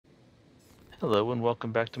Hello and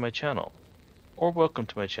welcome back to my channel, or welcome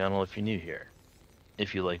to my channel if you're new here.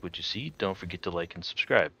 If you like what you see, don't forget to like and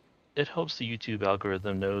subscribe. It helps the YouTube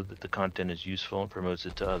algorithm know that the content is useful and promotes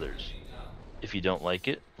it to others. If you don't like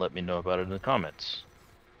it, let me know about it in the comments.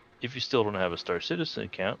 If you still don't have a Star Citizen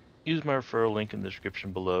account, use my referral link in the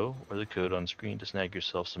description below or the code on screen to snag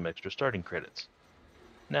yourself some extra starting credits.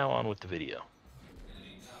 Now on with the video.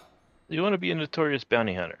 You want to be a notorious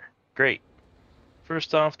bounty hunter? Great!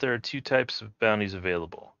 First off, there are two types of bounties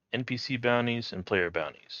available, NPC bounties and player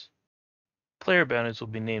bounties. Player bounties will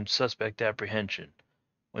be named Suspect Apprehension.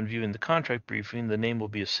 When viewing the contract briefing, the name will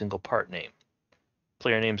be a single part name.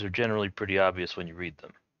 Player names are generally pretty obvious when you read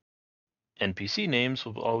them. NPC names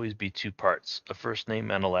will always be two parts, a first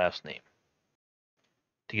name and a last name.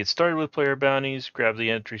 To get started with player bounties, grab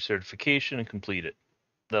the entry certification and complete it.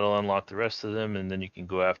 That'll unlock the rest of them, and then you can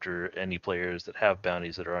go after any players that have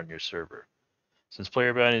bounties that are on your server. Since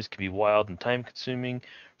player bounties can be wild and time consuming,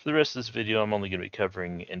 for the rest of this video I'm only going to be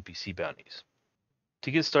covering NPC bounties.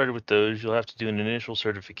 To get started with those, you'll have to do an initial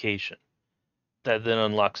certification. That then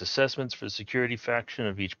unlocks assessments for the security faction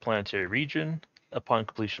of each planetary region. Upon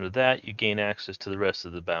completion of that, you gain access to the rest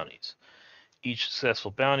of the bounties. Each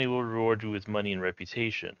successful bounty will reward you with money and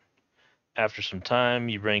reputation. After some time,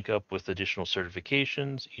 you rank up with additional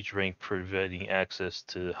certifications, each rank providing access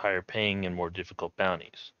to higher paying and more difficult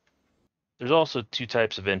bounties. There's also two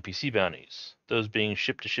types of NPC bounties, those being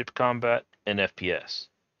ship-to-ship combat and FPS.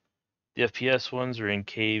 The FPS ones are in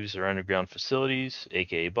caves or underground facilities,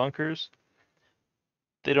 aka bunkers.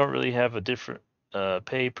 They don't really have a different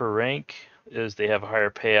pay per rank, as they have a higher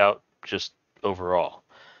payout just overall,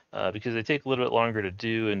 because they take a little bit longer to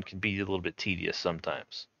do and can be a little bit tedious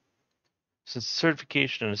sometimes. Since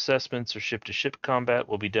certification and assessments are ship-to-ship combat,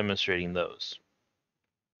 we'll be demonstrating those.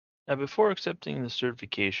 Now before accepting the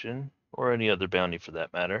certification, or any other bounty for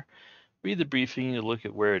that matter, read the briefing to look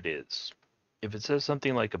at where it is. If it says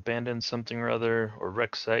something like abandoned something or other, or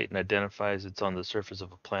wreck site and identifies it's on the surface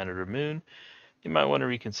of a planet or moon, you might want to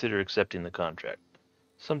reconsider accepting the contract.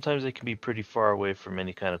 Sometimes they can be pretty far away from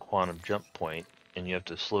any kind of quantum jump point, and you have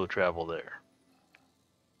to slow travel there.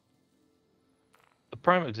 A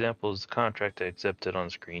prime example is the contract I accepted on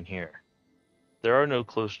screen here. There are no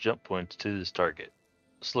close jump points to this target.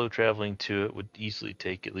 Slow traveling to it would easily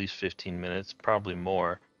take at least 15 minutes, probably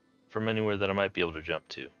more, from anywhere that I might be able to jump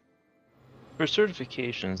to. For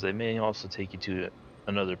certifications, they may also take you to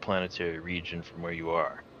another planetary region from where you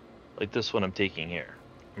are, like this one I'm taking here.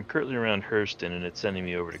 I'm currently around Hurston and it's sending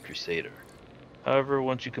me over to Crusader. However,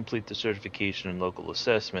 once you complete the certification and local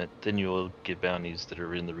assessment, then you will get bounties that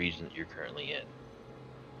are in the region that you're currently in.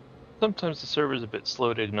 Sometimes the server is a bit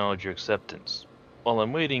slow to acknowledge your acceptance. While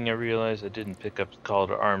I'm waiting, I realize I didn't pick up the call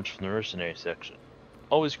to arms from the mercenary section.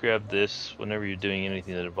 Always grab this whenever you're doing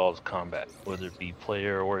anything that involves combat, whether it be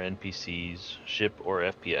player or NPCs, ship or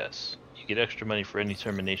FPS. You get extra money for any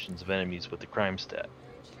terminations of enemies with the crime stat.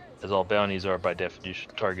 As all bounties are by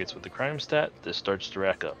definition targets with the crime stat, this starts to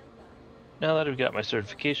rack up. Now that I've got my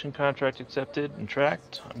certification contract accepted and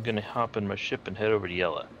tracked, I'm going to hop in my ship and head over to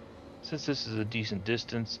Yella. Since this is a decent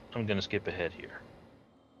distance, I'm going to skip ahead here.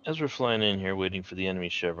 As we're flying in here waiting for the enemy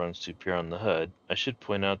chevrons to appear on the HUD, I should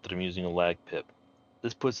point out that I'm using a lag pip.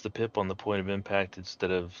 This puts the pip on the point of impact instead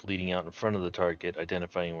of leading out in front of the target,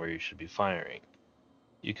 identifying where you should be firing.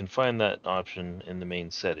 You can find that option in the main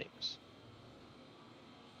settings.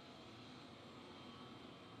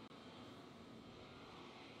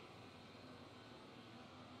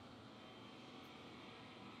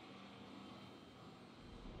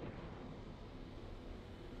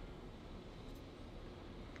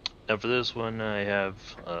 Now for this one, I have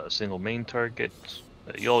a single main target.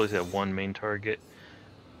 You always have one main target,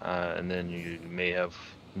 and then you may have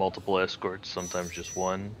multiple escorts, sometimes just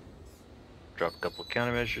one. Drop a couple of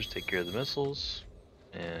countermeasures, take care of the missiles,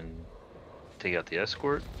 and take out the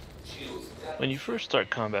escort. When you first start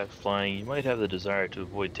combat flying, you might have the desire to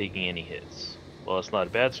avoid taking any hits. While it's not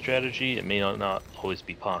a bad strategy, it may not always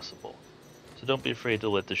be possible. So don't be afraid to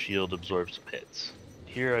let the shield absorb some hits.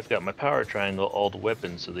 Here I've got my power triangle all the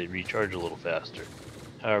weapons so they recharge a little faster.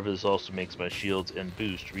 However, this also makes my shields and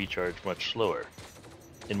boost recharge much slower.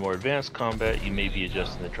 In more advanced combat, you may be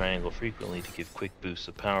adjusting the triangle frequently to give quick boosts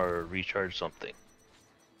of power or recharge something.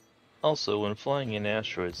 Also, when flying in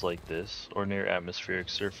asteroids like this, or near atmospheric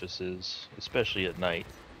surfaces, especially at night,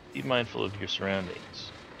 be mindful of your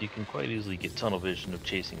surroundings. You can quite easily get tunnel vision of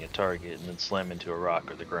chasing a target and then slam into a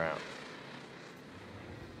rock or the ground.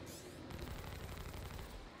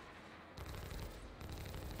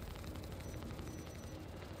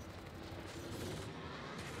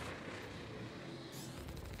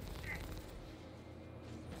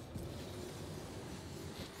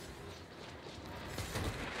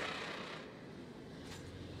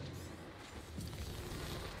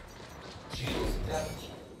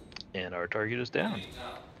 And our target is down.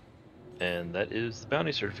 And that is the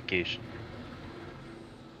bounty certification.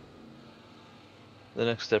 The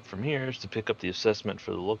next step from here is to pick up the assessment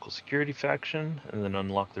for the local security faction and then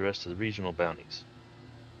unlock the rest of the regional bounties.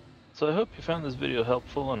 So I hope you found this video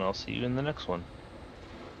helpful, and I'll see you in the next one.